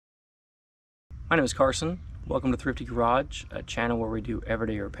My name is Carson. Welcome to Thrifty Garage, a channel where we do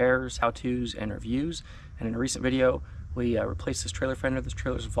everyday repairs, how-tos, and reviews. And in a recent video, we replaced this trailer fender. This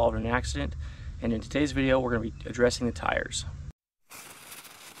trailer was involved in an accident. And in today's video, we're going to be addressing the tires.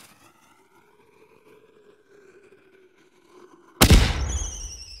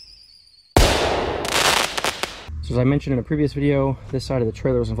 So as I mentioned in a previous video, this side of the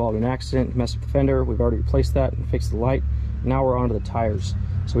trailer was involved in an accident, messed up the fender. We've already replaced that and fixed the light. Now we're on to the tires.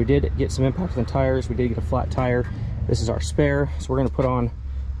 So we did get some impact on the tires. We did get a flat tire. This is our spare. So we're going to put on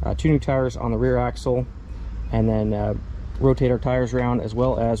 2 new tires on the rear axle and then rotate our tires around, as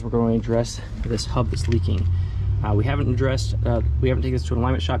well as we're going to address this hub that's leaking. We haven't taken this to an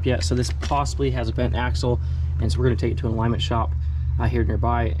alignment shop yet, so this possibly has a bent axle, and so we're going to take it to an alignment shop here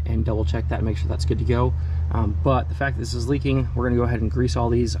nearby and double check that and make sure that's good to go. But the fact that this is leaking, we're going to go ahead and grease all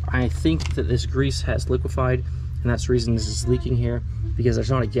these. I think that this grease has liquefied, and that's the reason this is leaking here, because there's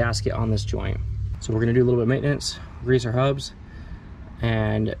not a gasket on this joint. So we're going to do a little bit of maintenance, grease our hubs,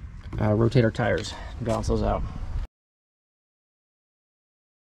 and rotate our tires and balance those out.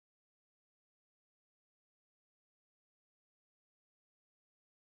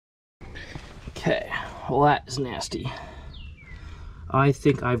 Okay, well that is nasty. I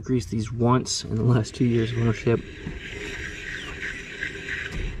think I've greased these once in the last 2 years of ownership.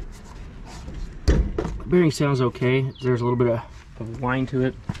 The bearing sounds okay. There's a little bit of whine to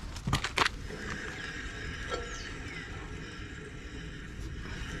it.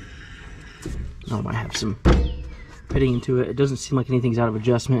 Oh, I might have some pitting into it. It doesn't seem like anything's out of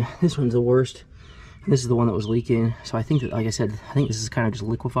adjustment. This one's the worst. This is the one that was leaking. So I think that, like I said, I think this is kind of just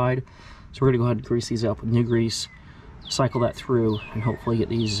liquefied. So we're gonna go ahead and grease these up with new grease, cycle that through, and hopefully get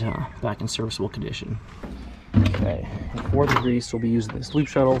these back in serviceable condition. Okay, and for the grease, we'll be using this loop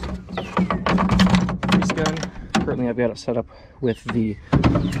shuttle grease gun. Currently I've got it set up with the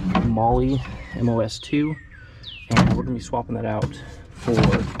Molly MOS2, and we're gonna be swapping that out for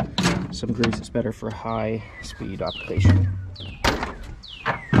some grease that's better for high speed application.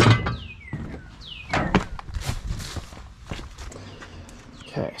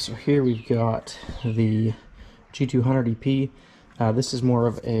 Okay, so here we've got the G200 EP. This is more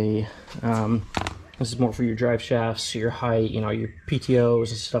of a this is more for your drive shafts, your high, your PTOs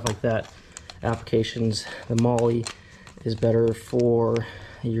and stuff like that applications. The Molly is better for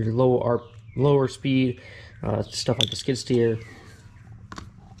your lower speed stuff like the skid steer.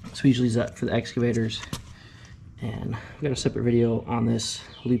 So we usually use that for the excavators. And I've got a separate video on this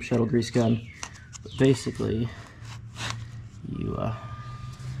loop shuttle grease gun. But basically, you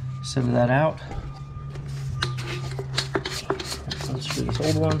send that out. Unscrew this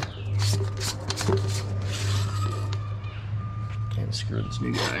old one and screw this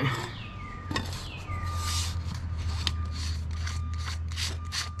new guy.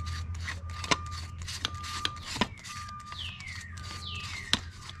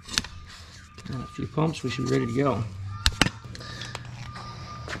 And a few pumps, we should be ready to go.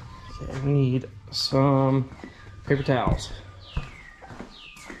 Okay, we need some paper towels.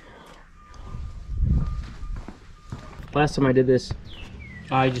 Last time I did this,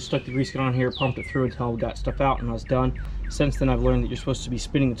 I just stuck the grease gun on here, pumped it through until I got stuff out, and I was done. Since then, I've learned that you're supposed to be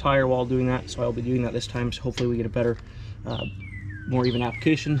spinning the tire while doing that, so I'll be doing that this time, so hopefully we get a better, more even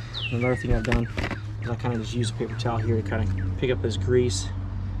application. Another thing I've done is I kind of just use a paper towel here to kind of pick up this grease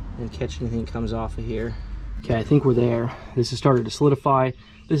and catch anything that comes off of here. Okay, I think we're there. This has started to solidify.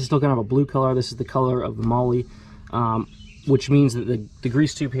 This is still kind of a blue color. This is the color of the Molly, which means that the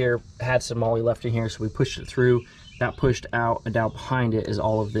grease tube here had some Molly left in here, so we pushed it through. That pushed out, and down behind it is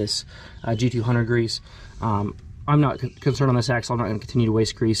all of this G200 grease. I'm not concerned on this axle. I'm not going to continue to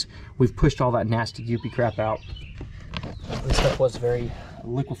waste grease. We've pushed all that nasty goopy crap out. This stuff was very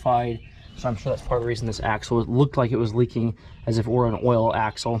liquefied, so I'm sure that's part of the reason this axle looked like it was leaking, as if it were an oil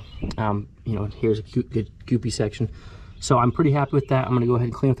axle. Here's a good goopy section. So I'm pretty happy with that. I'm going to go ahead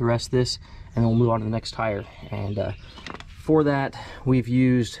and clean up the rest of this, and then we'll move on to the next tire. And for that, we've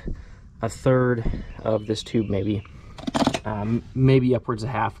used a third of this tube, maybe upwards of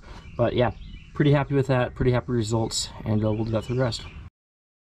half. But yeah, pretty happy with that, pretty happy results, and we'll do that for the rest.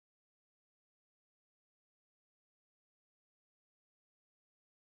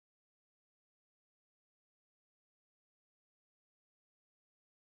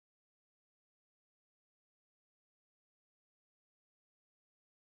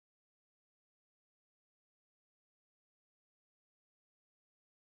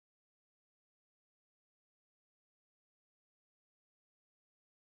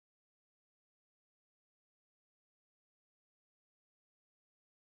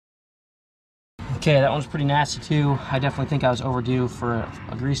 Okay, that one's pretty nasty too. I definitely think I was overdue for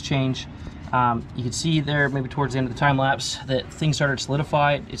a grease change. You can see there, maybe towards the end of the time lapse, that things started to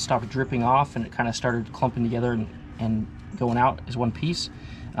solidify. It stopped dripping off and it kind of started clumping together and going out as one piece.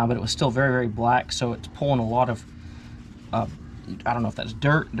 But it was still very, very black, so it's pulling a lot of, I don't know if that's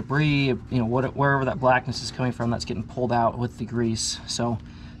dirt, debris, you know, wherever that blackness is coming from, that's getting pulled out with the grease. So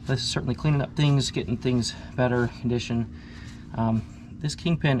this is certainly cleaning up things, getting things better condition. This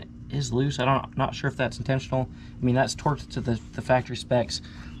kingpin is loose. Not sure if that's intentional. I mean, that's torqued to the factory specs.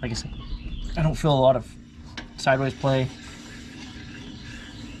 Like I said, I don't feel a lot of sideways play.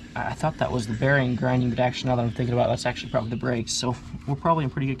 I thought that was the bearing grinding, but actually now that I'm thinking about it, that's actually probably the brakes. So we're probably in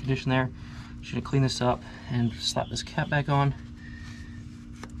pretty good condition there. Just gonna clean this up and slap this cap back on.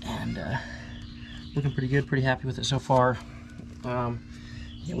 And looking pretty good, pretty happy with it so far. Yeah,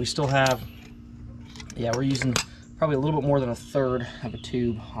 we still have, yeah, we're using probably a little bit more than a third of a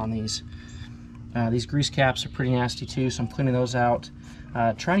tube on these. These grease caps are pretty nasty too, so I'm cleaning those out.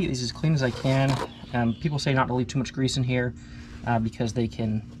 Trying to get these as clean as I can. People say not to leave too much grease in here because they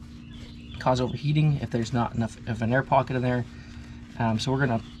can cause overheating if there's not enough of an air pocket in there. So we're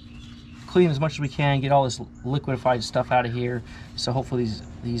gonna clean as much as we can, get all this liquidified stuff out of here, so hopefully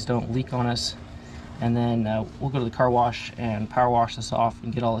these don't leak on us. And then we'll go to the car wash and power wash this off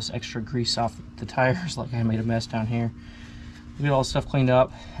and get all this extra grease off the tires. Like I made a mess down here. We'll get all this stuff cleaned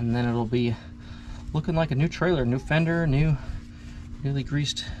up, and then it'll be looking like a new trailer, new fender, newly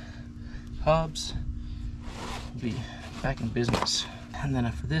greased hubs. We'll be back in business. And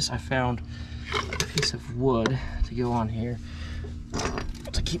then for this, I found a piece of wood to go on here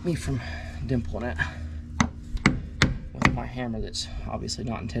to keep me from dimpling it with my hammer that's obviously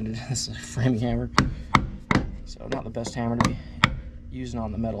not intended. This is a framing hammer, so not the best hammer to be using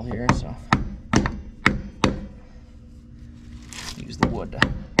on the metal here, so use the wood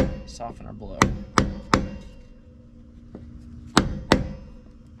to soften our blow.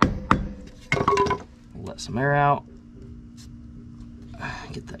 Let some air out.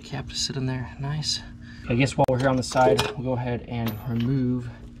 Get that cap to sit in there nice. I guess while we're here on the side, we'll go ahead and remove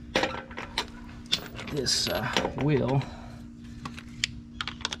this wheel.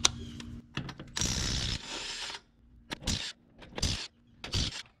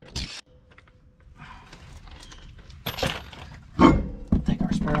 Take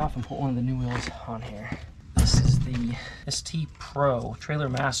our spare off and put one of the new wheels on here. This is the ST Pro Trailer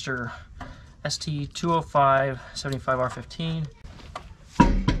Master ST 205 75R15.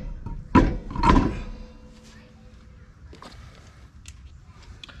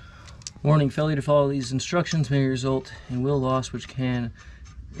 Warning, failure to follow these instructions may result in wheel loss, which can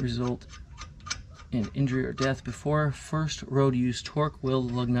result in injury or death. Before first road use, torque wheel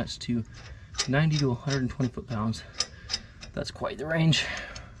lug nuts to 90 to 120 foot-pounds. That's quite the range.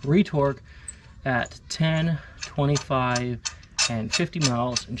 Retorque at 10, 25, and 50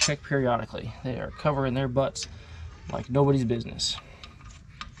 miles and check periodically. They are covering their butts like nobody's business.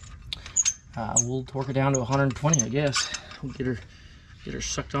 We'll torque it down to 120, I guess. We'll get her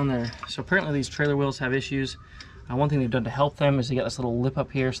sucked on there. So apparently these trailer wheels have issues. One thing they've done to help them is they got this little lip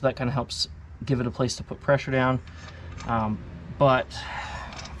up here, so that kind of helps give it a place to put pressure down. But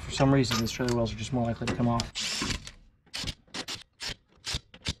for some reason these trailer wheels are just more likely to come off.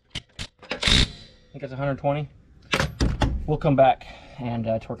 I think it's 120. We'll come back and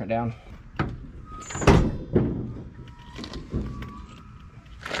torque it down.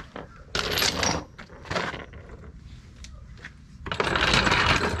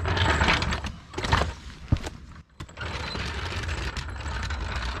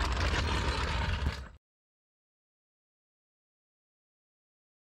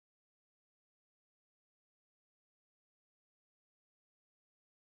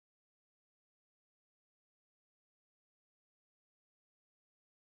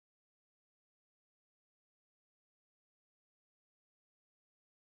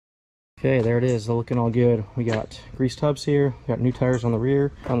 Okay, there it is, looking all good. We got greased hubs here, we got new tires on the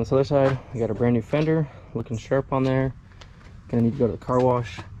rear. On this other side, we got a brand new fender, looking sharp on there. Gonna need to go to the car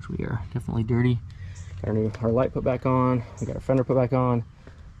wash, because we are definitely dirty. Got our light put back on, we got our fender put back on.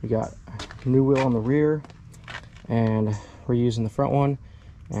 We got a new wheel on the rear, and we're using the front one.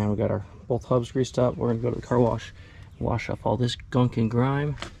 And we got our both hubs greased up. We're gonna go to the car wash, wash off all this gunk and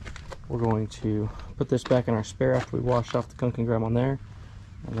grime. We're going to put this back in our spare after we washed off the gunk and grime on there.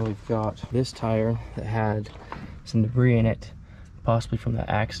 And then we've got this tire that had some debris in it, possibly from that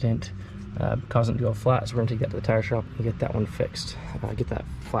accident, causing it to go flat. So we're gonna take that to the tire shop and get that one fixed, get that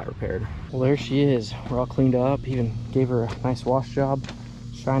flat repaired. Well, there she is. We're all cleaned up. Even gave her a nice wash job,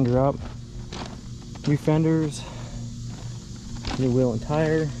 shined her up. New fenders, new wheel and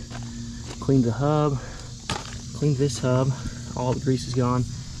tire. Cleaned the hub, cleaned this hub, all the grease is gone.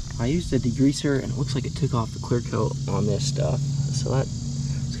 I used a degreaser and it looks like it took off the clear coat on this stuff, so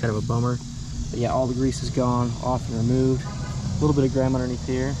that's kind of a bummer. But yeah, all the grease is gone, off and removed. A little bit of grime underneath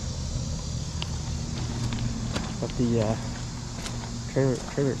here. But the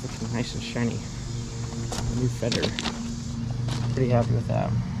trailer is looking nice and shiny. The new fender. Pretty happy with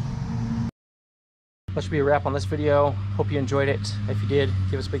that. That should be a wrap on this video. Hope you enjoyed it. If you did,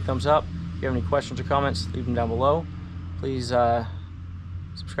 give us a big thumbs up. If you have any questions or comments, leave them down below. Please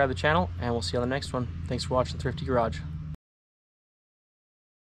subscribe to the channel, and we'll see you on the next one. Thanks for watching Thrifty Garage.